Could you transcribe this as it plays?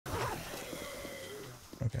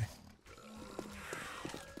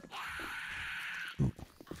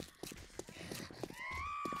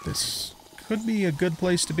This could be a good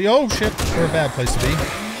place to be. Oh, shit. Or a bad place to be.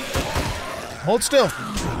 Hold still.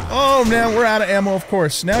 Oh, now we're out of ammo, of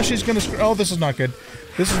course. Now she's gonna... Oh, this is not good.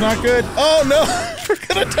 This is not good. Oh, no. We're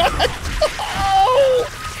gonna die. Oh!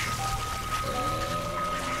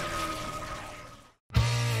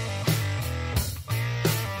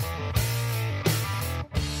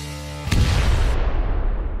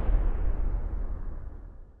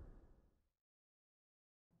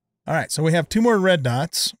 All right, so we have 2 more red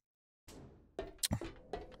dots.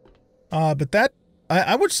 But that...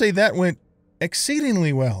 I would say that went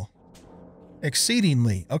exceedingly well.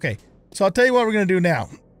 Exceedingly. Okay, so I'll tell you what we're going to do now.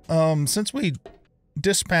 Since we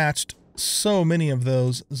dispatched so many of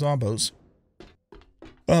those zombos,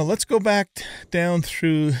 let's go back down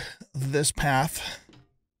through this path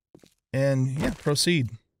and, yeah,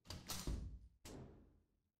 proceed.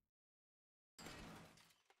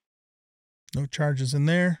 No charges in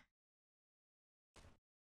there.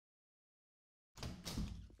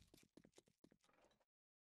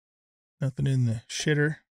 Nothing in the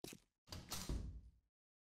shitter.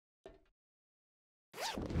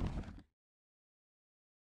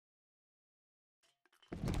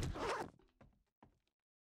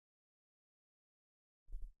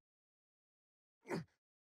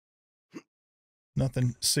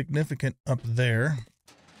 Nothing significant up there.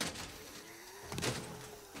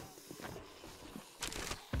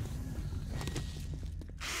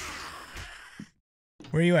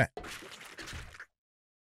 Where are you at?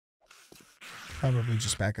 Probably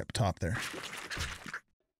just back up top there.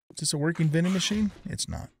 Is this a working vending machine? It's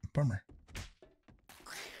not. Bummer.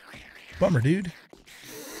 Bummer, dude.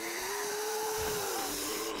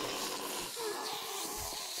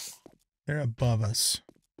 They're above us.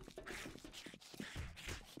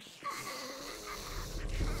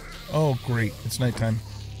 Oh, great. It's nighttime.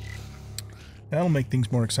 That'll make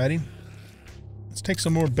things more exciting. Let's take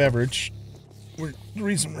some more beverage. The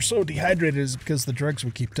reason we're so dehydrated is because of the drugs we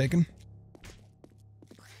keep taking.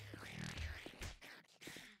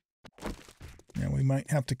 Now we might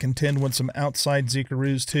have to contend with some outside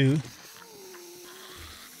Zeekaroos too.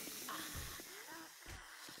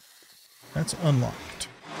 That's unlocked.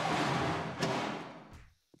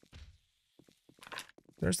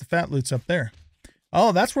 There's the fat loots up there.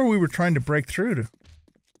 Oh, that's where we were trying to break through to.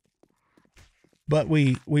 But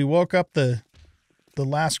we woke up the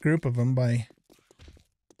last group of them by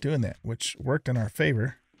doing that, which worked in our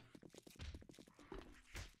favor.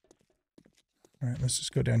 All right, let's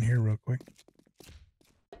just go down here real quick.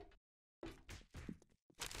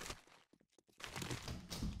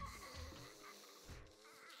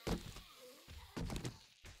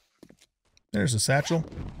 There's a satchel.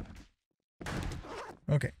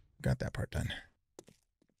 Okay, got that part done.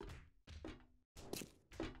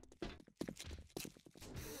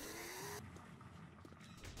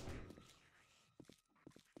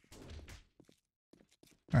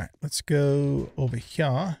 All right, let's go over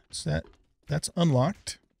here. So that's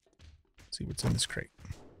unlocked. Let's see what's in this crate.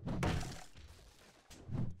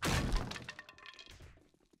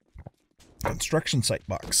 Construction site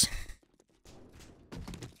box.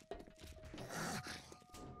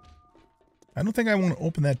 I don't think I want to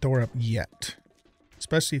open that door up yet,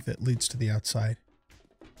 especially if it leads to the outside.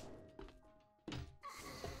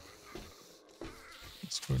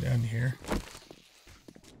 Let's go down here.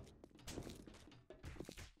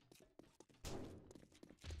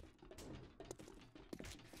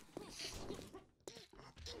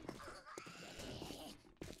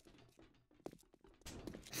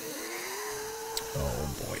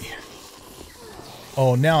 Oh boy.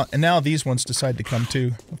 Oh, now these ones decide to come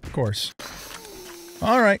too, of course.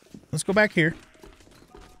 All right, let's go back here.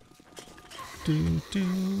 We're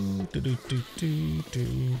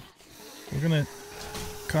gonna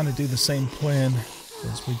kind of do the same plan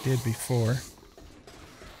as we did before,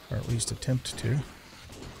 or at least attempt to.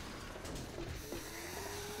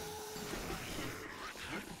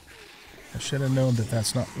 I should have known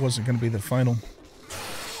that wasn't going to be the final.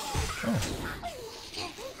 Oh.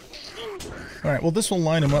 All right, well, this will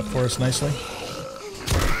line them up for us nicely.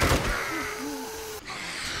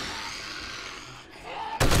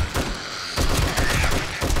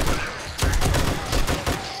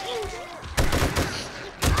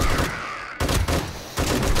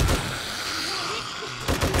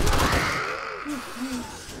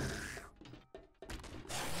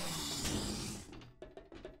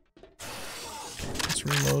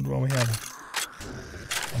 Reload while we have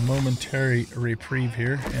a momentary reprieve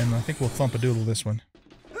here, and I think we'll thump a doodle this one.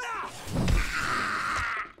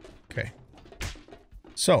 Okay.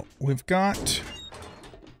 So, we've got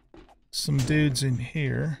some dudes in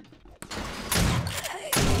here.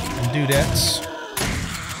 And dudettes.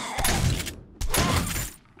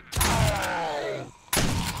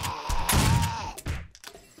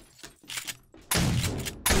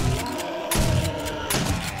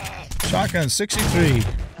 Shotgun 63.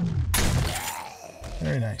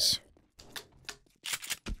 Very nice.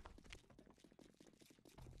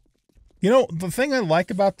 You know, the thing I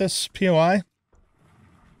like about this POI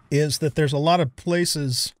is that there's a lot of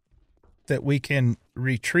places that we can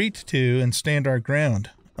retreat to and stand our ground.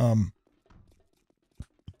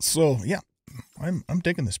 So yeah, I'm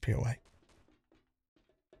digging this POI.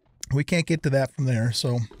 We can't get to that from there,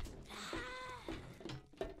 so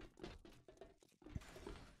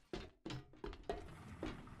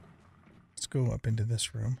let's go up into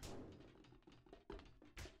this room.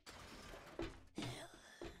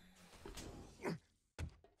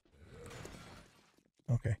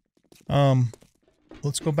 Okay.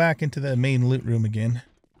 Let's go back into the main loot room again.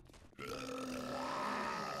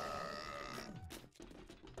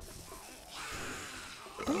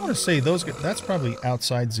 I want to say those guys, that's probably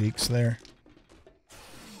outside Zeke's there.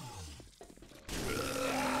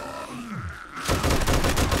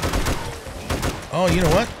 Oh, you know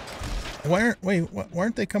what? Why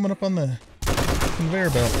aren't they coming up on the conveyor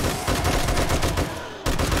belt?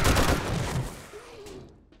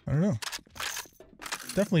 I don't know.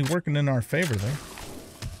 Definitely working in our favor there.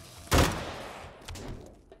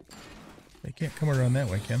 They can't come around that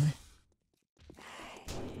way, can they?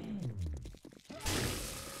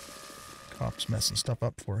 Cops messing stuff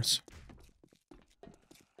up for us.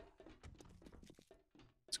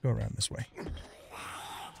 Let's go around this way.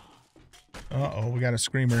 Uh-oh, we got a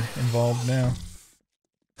screamer involved now.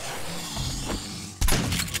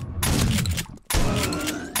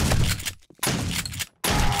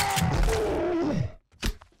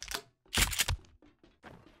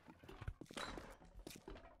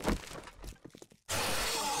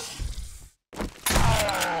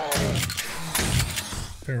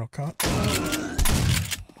 Feral cop.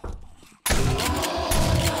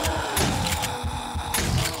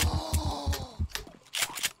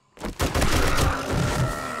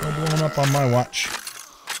 No blowing up on my watch.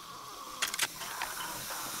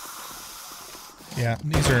 Yeah,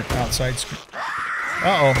 these are outside.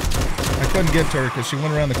 Uh-oh. I couldn't get to her because she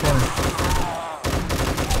went around the corner.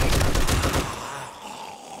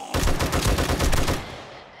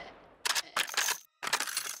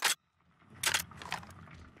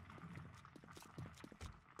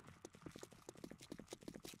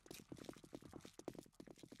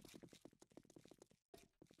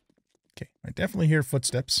 Okay, I definitely hear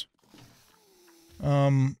footsteps.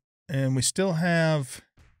 And we still haven't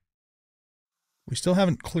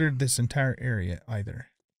cleared this entire area either.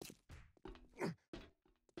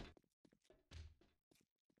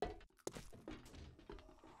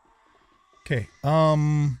 Okay,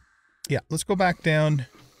 yeah, let's go back down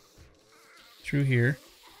through here.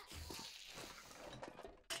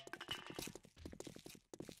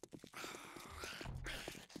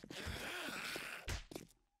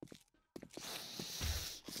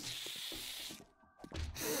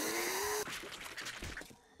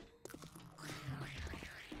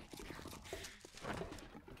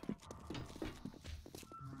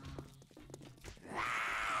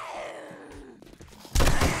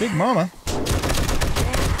 Big mama.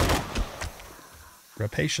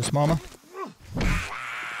 Rapacious mama.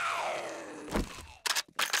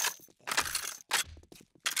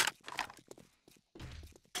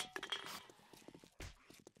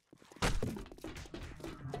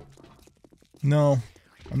 No,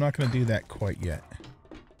 I'm not going to do that quite yet.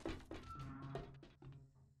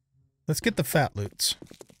 Let's get the fat loots.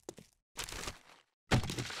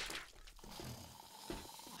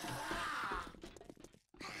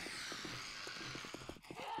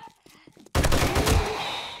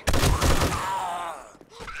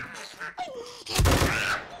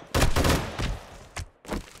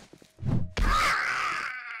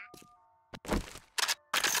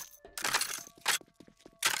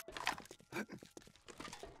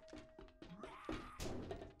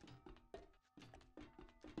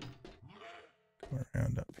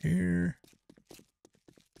 Around up here.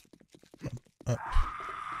 Up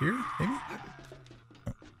here, maybe?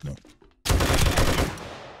 Oh, no.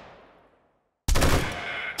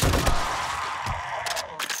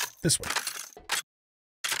 This way.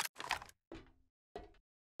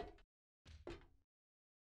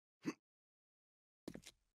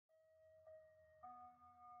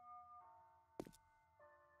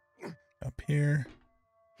 Up here.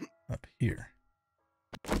 Up here.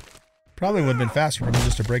 Probably would have been faster for me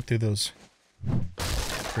just to break through those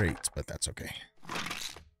crates, but that's okay.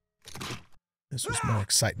 This was more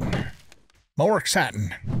exciting. More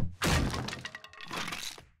exciting.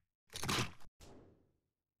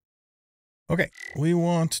 Okay, we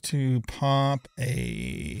want to pop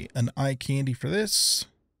an eye candy for this.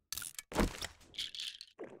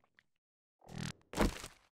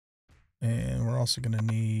 also going to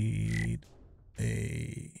need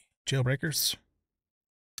a jailbreakers.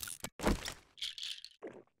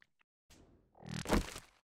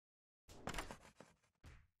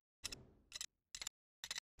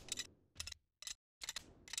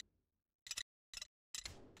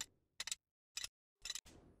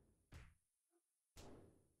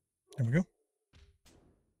 There we go.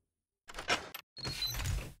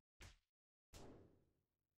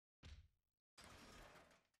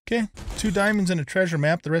 Okay, 2 diamonds and a treasure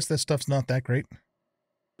map. The rest of that stuff's not that great.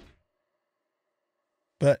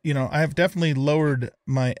 But, you know, I have definitely lowered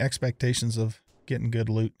my expectations of getting good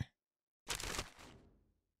loot.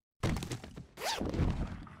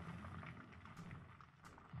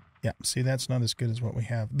 Yeah, see, that's not as good as what we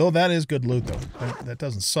have. Though that is good loot, though. That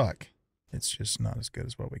doesn't suck. It's just not as good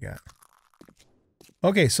as what we got.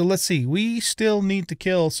 Okay, so let's see. We still need to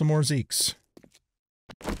kill some more Zeeks.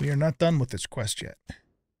 We are not done with this quest yet.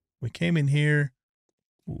 We came in here.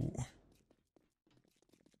 Ooh.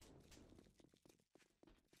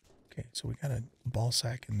 Okay, so we got a ball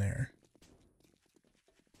sack in there.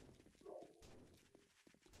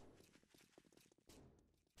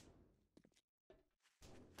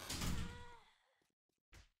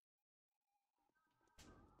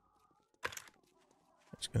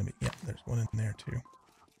 There's gonna be, yeah, there's one in there too.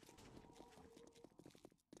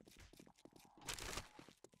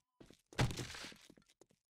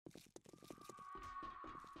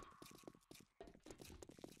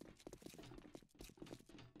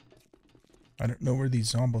 I don't know where these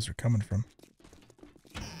zombies are coming from.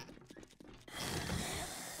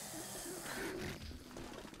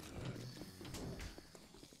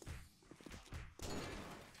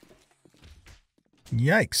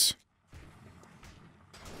 Yikes.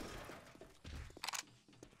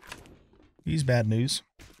 These bad news.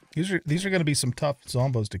 These are going to be some tough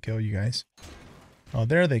zombies to kill, you guys. Oh,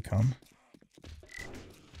 there they come.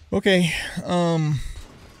 Okay,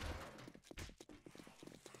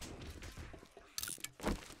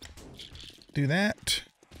 do that.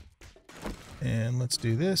 And let's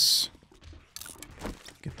do this.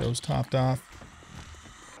 Get those topped off.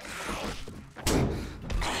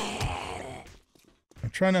 I'm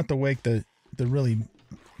trying not to wake the really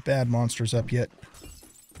bad monsters up yet.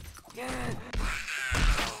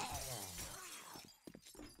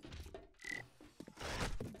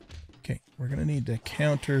 Okay, we're gonna need to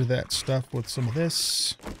counter that stuff with some of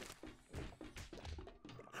this.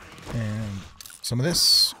 And some of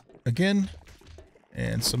this again.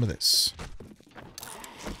 And some of this.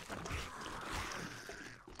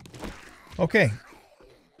 Okay.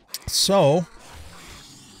 So,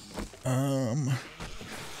 trying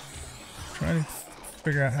to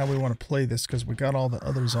figure out how we want to play this because we got all the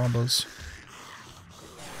other zombos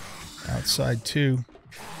outside too.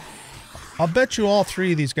 I'll bet you all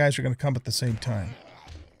 3 of these guys are going to come at the same time.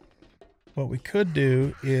 What we could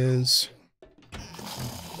do is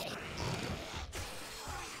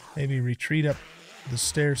maybe retreat up the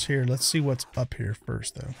stairs here. Let's see what's up here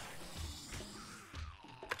first, though.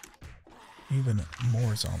 Even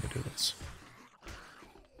more zombie doodles.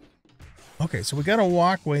 Okay, so we got a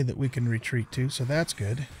walkway that we can retreat to, so that's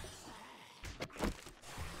good.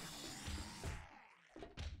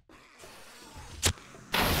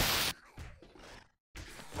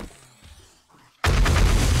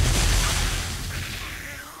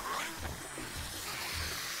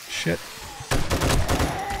 Shit.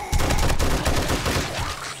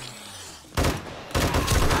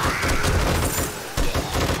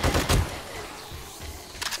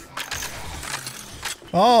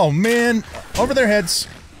 Oh, man. Over their heads.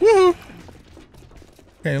 Woohoo!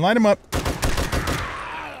 Okay, line them up.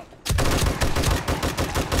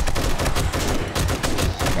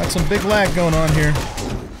 Got some big lag going on here.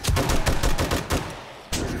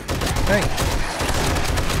 Hey.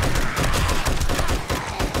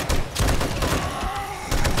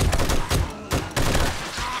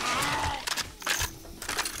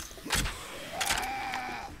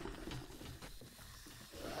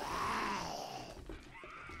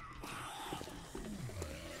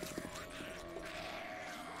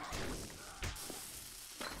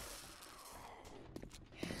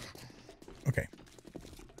 Okay.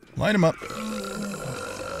 Line them up.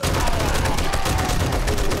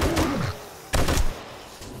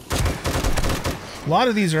 A lot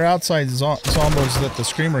of these are outside zombos that the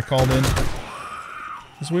screamer called in.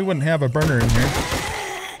 Because we wouldn't have a burner in here.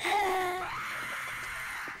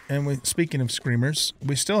 And speaking of screamers,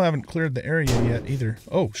 we still haven't cleared the area yet either.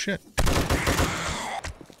 Oh, shit.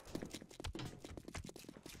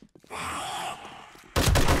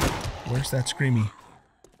 Where's that screamy?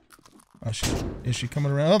 Oh, is she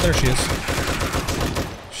coming around? Oh, there she is.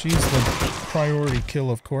 She's the priority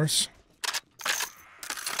kill, of course.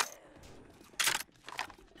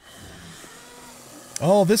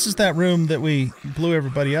 Oh, this is that room that we blew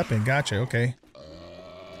everybody up in. Gotcha, okay.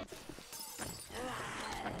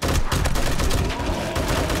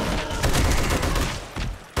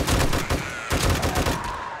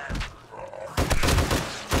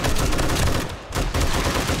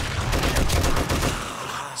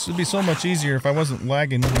 This would be so much easier if I wasn't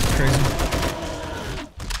lagging like crazy.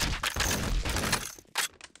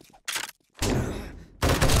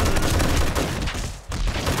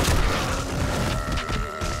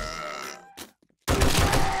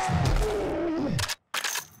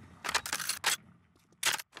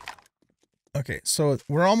 Okay, so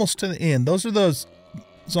we're almost to the end. Those are those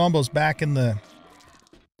zombos back in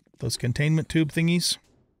those containment tube thingies.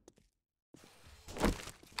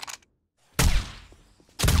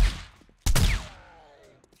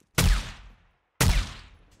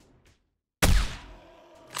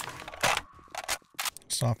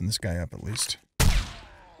 Soften this guy up at least.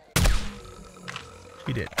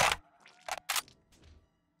 He did.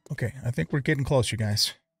 Okay, I think we're getting close, you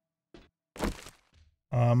guys.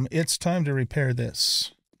 It's time to repair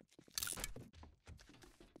this.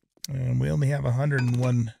 And we only have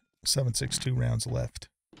 101 7.62 rounds left.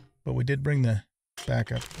 But we did bring the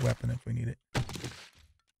backup weapon if we need it.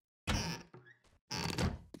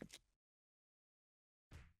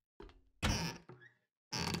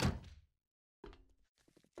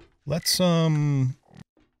 Let's top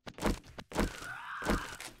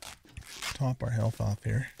our health off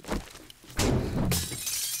here.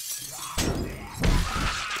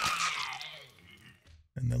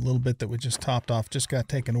 And the little bit that we just topped off just got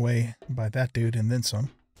taken away by that dude and then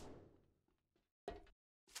some.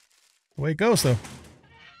 The way it goes, though.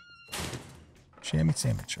 Chamois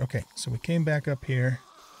sandwich. Okay, so we came back up here.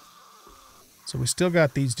 So we still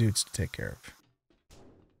got these dudes to take care of.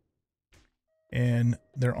 And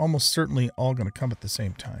they're almost certainly all going to come at the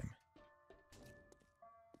same time.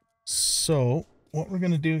 So, what we're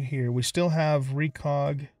going to do here, we still have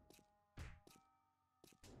recog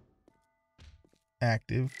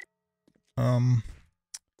active.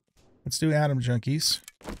 Let's do Atom Junkies.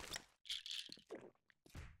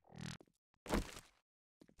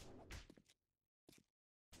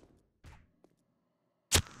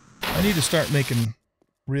 I need to start making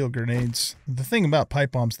real grenades. The thing about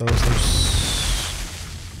pipe bombs, though, is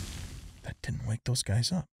that didn't wake those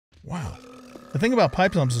guys up. Wow. The thing about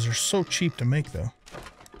pipe bombs is they're so cheap to make, though.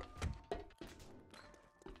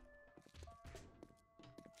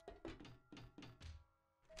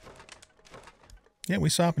 Yeah, we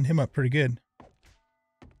softened him up pretty good.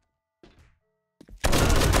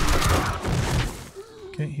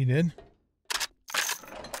 Okay, he did.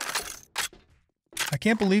 I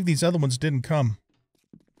can't believe these other ones didn't come.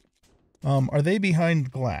 Are they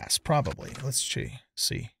behind glass? Probably. Let's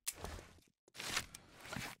see.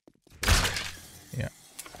 Yeah.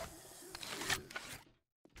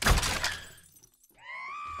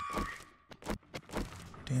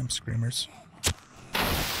 Damn screamers.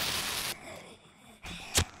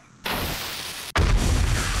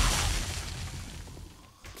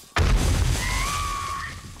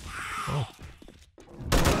 Oh.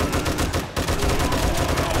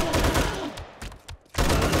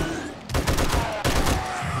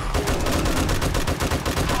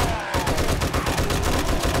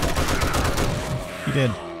 He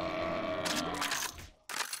did.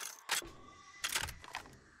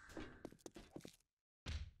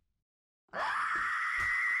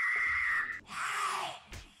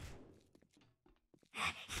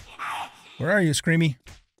 Where are you, Screamy?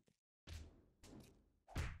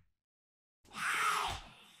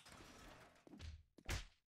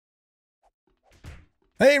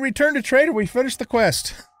 Hey, return to trader. We finished the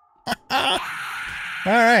quest. All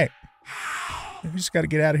right. We just got to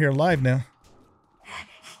get out of here alive now.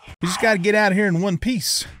 We just got to get out of here in one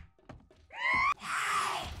piece.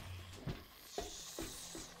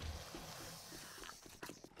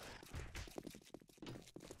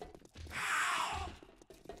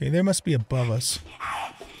 Okay, they must be above us.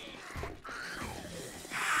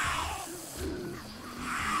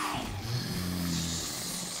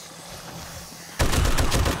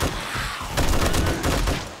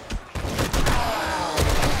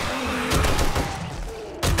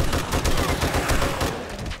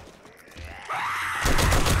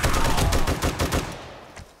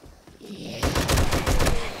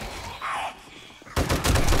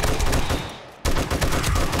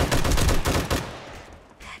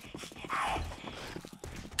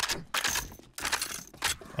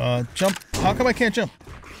 Jump. How come I can't jump?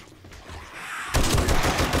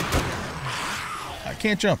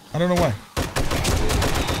 can't jump. I don't know why.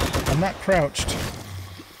 I'm not crouched.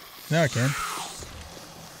 Now I can.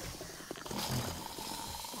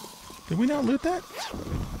 Did we not loot that?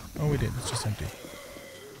 Oh, we did. It's just empty.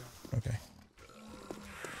 Okay.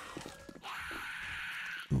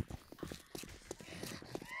 Ooh.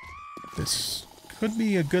 This could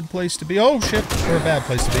be a good place to be. Oh, shit. Or a bad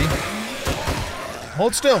place to be.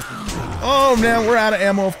 Hold still. Oh, now we're out of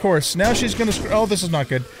ammo, of course. Now she's gonna... Oh, this is not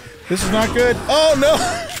good. This is not good. Oh, no.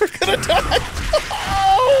 We're gonna die.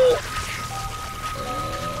 Oh!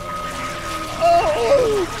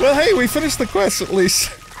 Oh! Well, hey, we finished the quest, at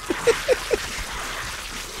least.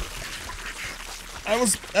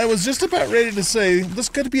 I was just about ready to say, this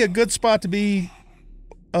could be a good spot to be,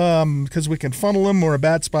 because we can funnel them, or a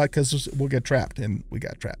bad spot because we'll get trapped, and we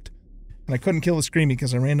got trapped. And I couldn't kill the Screamy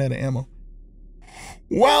because I ran out of ammo.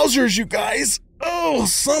 Wowzers, you guys! Oh,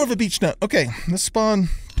 son of a beach nut. Okay, let's spawn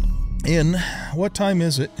in. What time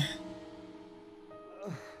is it?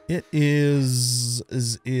 It is...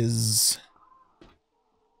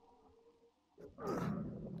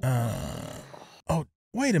 Oh,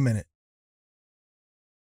 wait a minute.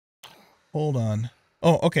 Hold on.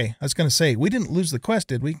 Oh, okay. I was going to say, we didn't lose the quest,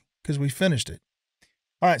 did we? Because we finished it.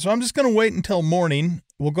 All right, so I'm just going to wait until morning.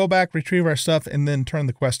 We'll go back, retrieve our stuff, and then turn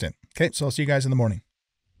the quest in. Okay, so I'll see you guys in the morning.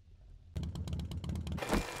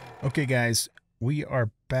 Okay, guys, we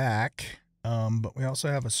are back, but we also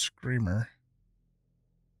have a screamer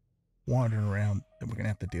wandering around that we're going to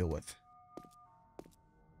have to deal with.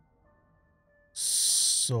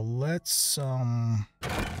 So let's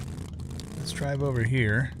drive over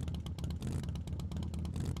here.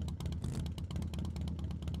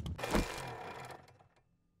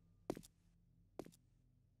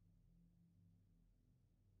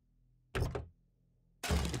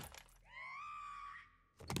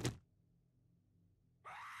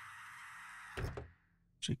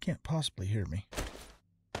 She can't possibly hear me.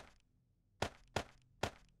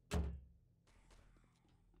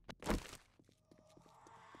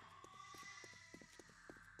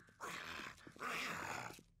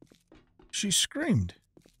 She screamed.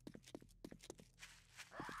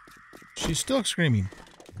 She's still screaming.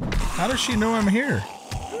 How does she know I'm here?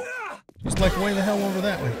 She's like way the hell over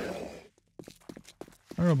that way.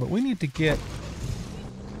 I don't know, but we need to get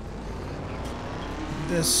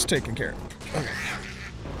this taken care of. Okay.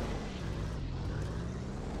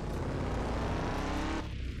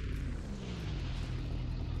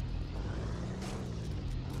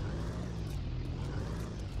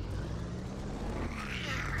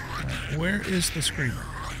 Where is the screamer?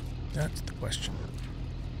 That's the question.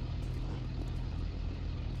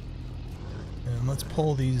 And let's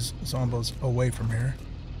pull these zombos away from here.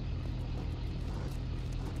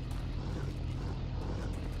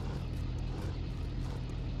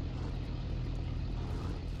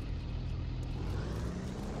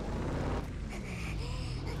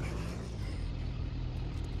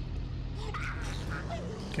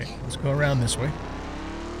 Okay, let's go around this way.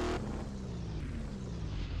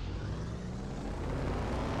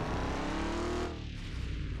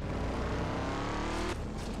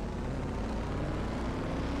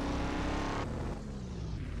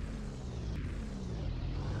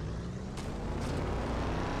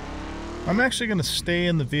 I'm actually going to stay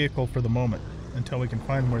in the vehicle for the moment until we can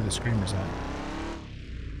find where the screamer's at.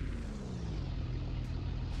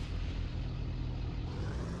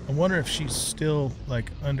 I wonder if she's still,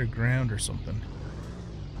 like, underground or something.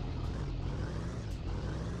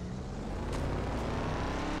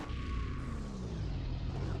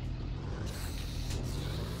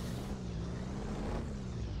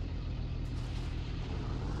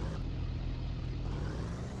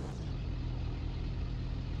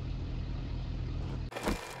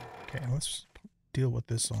 Okay, let's deal with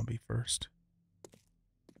this zombie first.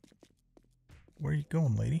 Where are you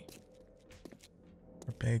going, lady?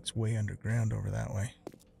 Her bag's way underground over that way.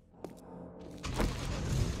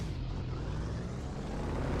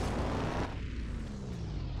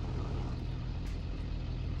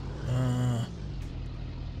 I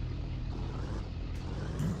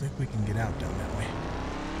don't think we can get out down that way.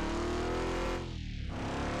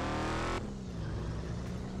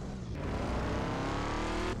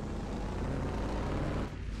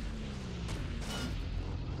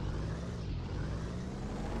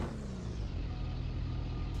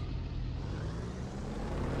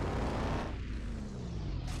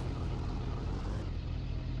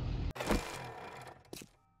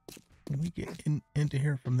 Can we get into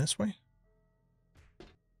here from this way?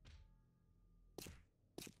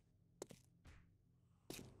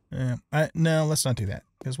 No, let's not do that.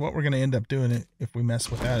 Because what we're going to end up doing if we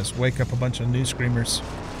mess with that is wake up a bunch of new screamers.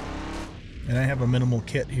 And I have a minimal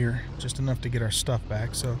kit here, just enough to get our stuff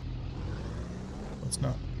back, so let's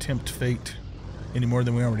not tempt fate any more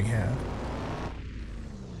than we already have.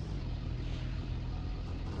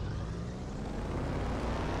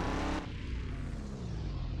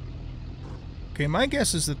 Okay, my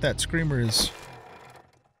guess is that screamer is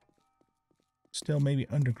still maybe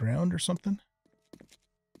underground or something.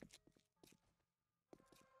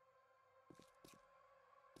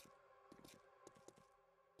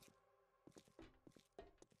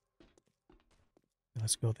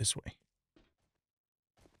 Let's go this way.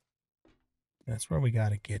 That's where we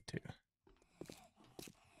gotta get to.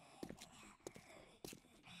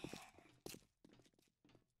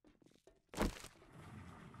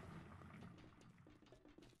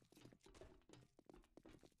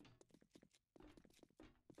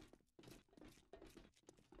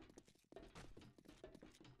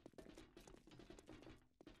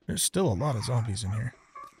 There's still a lot of zombies in here.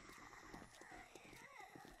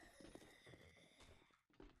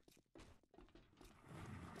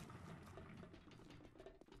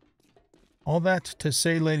 All that to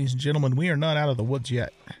say, ladies and gentlemen, we are not out of the woods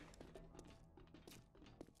yet.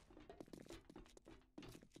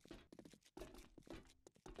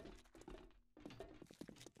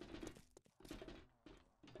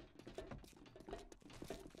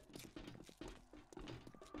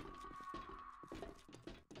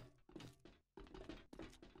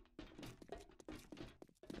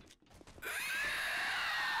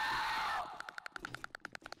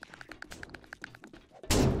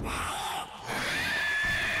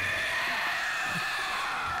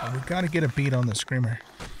 We gotta get a beat on the screamer.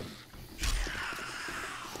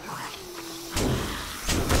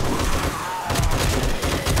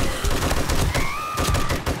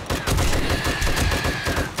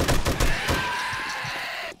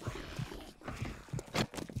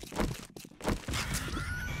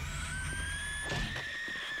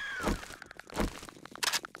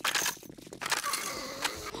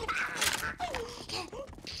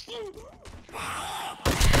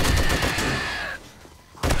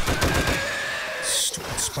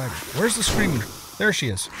 Spider. Where's the screaming? There she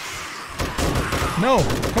is. No,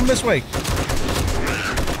 come this way.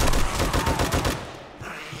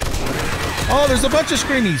 Oh, there's a bunch of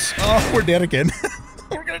screamies. Oh, we're dead again.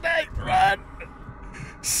 We're gonna die. Run.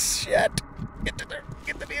 Shit. Get to there.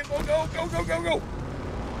 Get the vehicle. Go, go, go, go, go.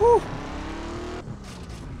 Woo.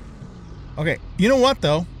 Okay, you know what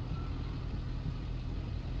though?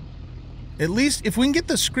 At least if we can get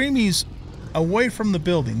the screamies away from the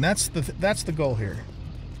building, that's the goal here.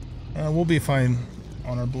 We'll be fine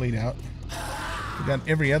on our bleed out. We got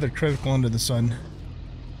every other critical under the sun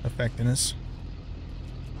affecting us.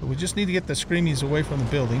 But we just need to get the screamies away from the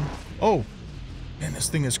building. Oh! Man, this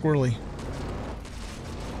thing is squirrely.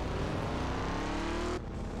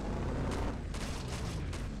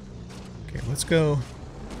 Okay, let's go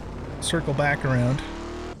circle back around.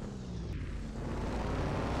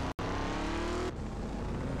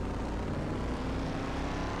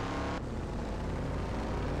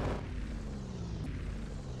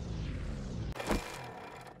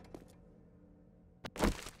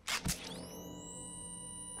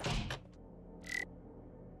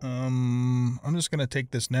 I'm just gonna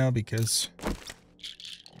take this now because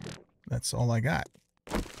that's all I got.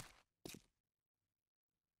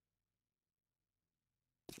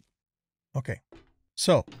 Okay,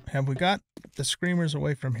 so have we got the screamers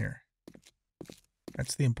away from here?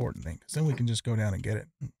 That's the important thing, because then we can just go down and get it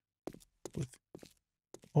with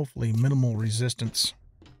hopefully minimal resistance.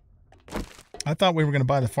 I thought we were gonna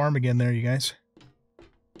buy the farm again there, you guys.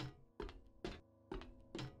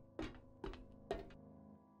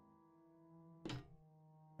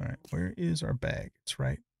 Alright, where is our bag? It's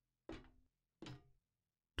right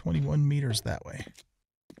 21 meters that way.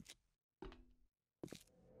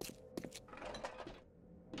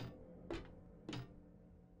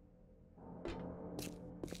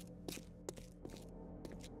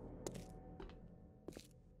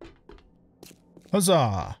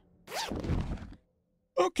 Huzzah!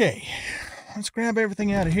 Okay, let's grab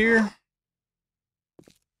everything out of here.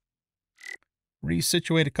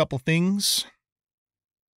 Resituate a couple things.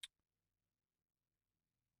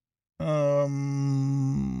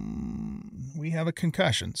 We have a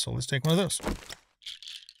concussion, so let's take one of those.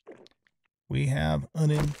 We have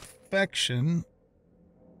an infection,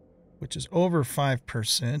 which is over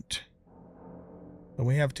 5%. But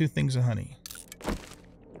we have 2 things of honey.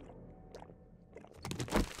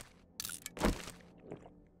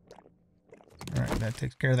 All right, that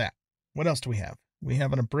takes care of that. What else do we have? We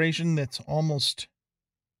have an abrasion that's almost...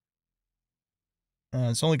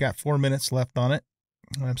 it's only got 4 minutes left on it.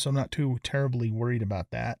 So I'm not too terribly worried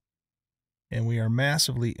about that. And we are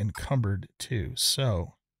massively encumbered too.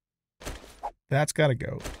 So that's got to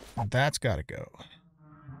go. That's got to go.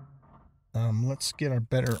 Let's get our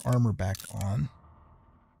better armor back on.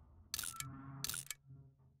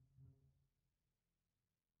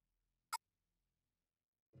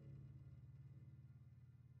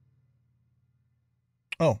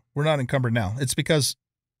 Oh, we're not encumbered now. It's because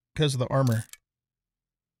of the armor.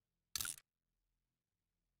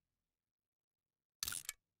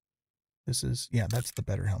 This is, yeah, that's the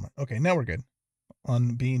better helmet. Okay, now we're good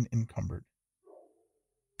on being encumbered.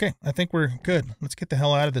 Okay, I think we're good. Let's get the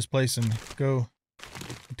hell out of this place and go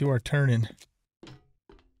do our turn-in.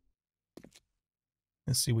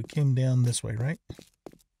 Let's see, we came down this way, right?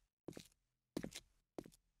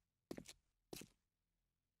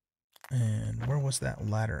 And where was that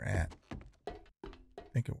ladder at? I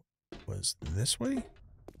think it was this way?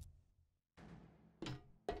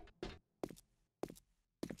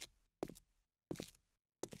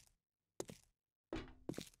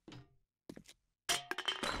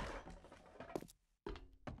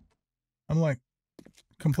 I'm like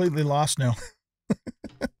completely lost now.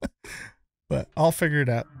 But I'll figure it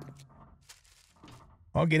out.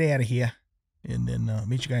 I'll get out of here and then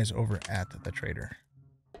meet you guys over at the trader.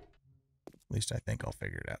 At least I think I'll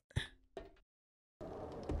figure it out.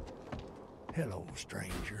 Hello,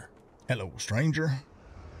 stranger. Hello, stranger.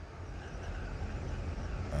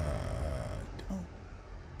 Don't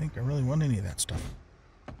think I really want any of that stuff.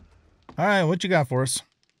 All right, what you got for us?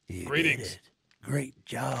 You Greetings. did it. Great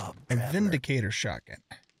job, A traveler. Vindicator shotgun.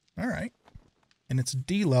 All right. And it's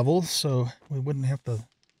D level, so we wouldn't have to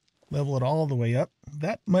level it all the way up.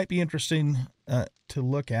 That might be interesting to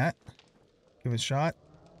look at. Give it a shot.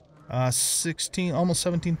 16, almost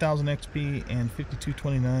 17,000 XP and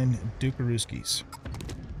 5229 Dukarooskis.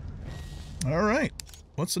 All right.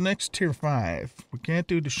 What's the next tier 5? We can't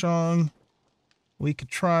do Deshong. We could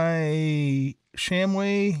try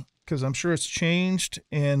Shamway, because I'm sure it's changed,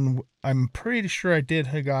 and I'm pretty sure I did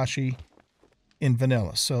Higashi in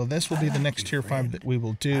vanilla. So this will be the next tier 5 that we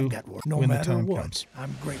will do when the time comes.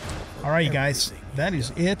 I'm grateful. All right, you guys, that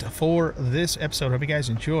is it for this episode. Hope you guys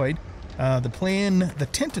enjoyed. The plan, the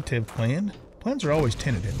tentative plan. Plans are always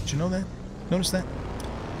tentative. Did you know that? Notice that?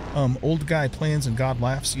 Old guy plans and God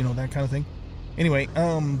laughs, you know, that kind of thing. Anyway,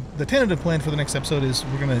 the tentative plan for the next episode is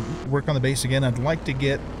we're going to work on the base again. I'd like to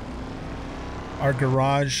get our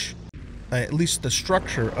garage, at least the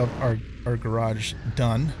structure of our garage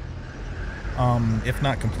done, if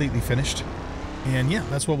not completely finished. And yeah,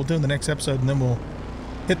 that's what we'll do in the next episode, and then we'll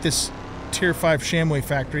hit this tier 5 Shamway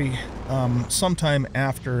factory sometime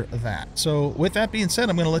after that. So with that being said,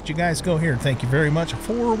 I'm going to let you guys go here. Thank you very much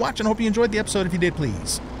for watching. I hope you enjoyed the episode. If you did,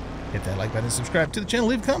 please hit that like button, subscribe to the channel,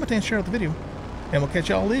 leave a comment, and share out the video. And we'll catch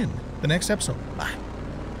y'all in the next episode. Bye.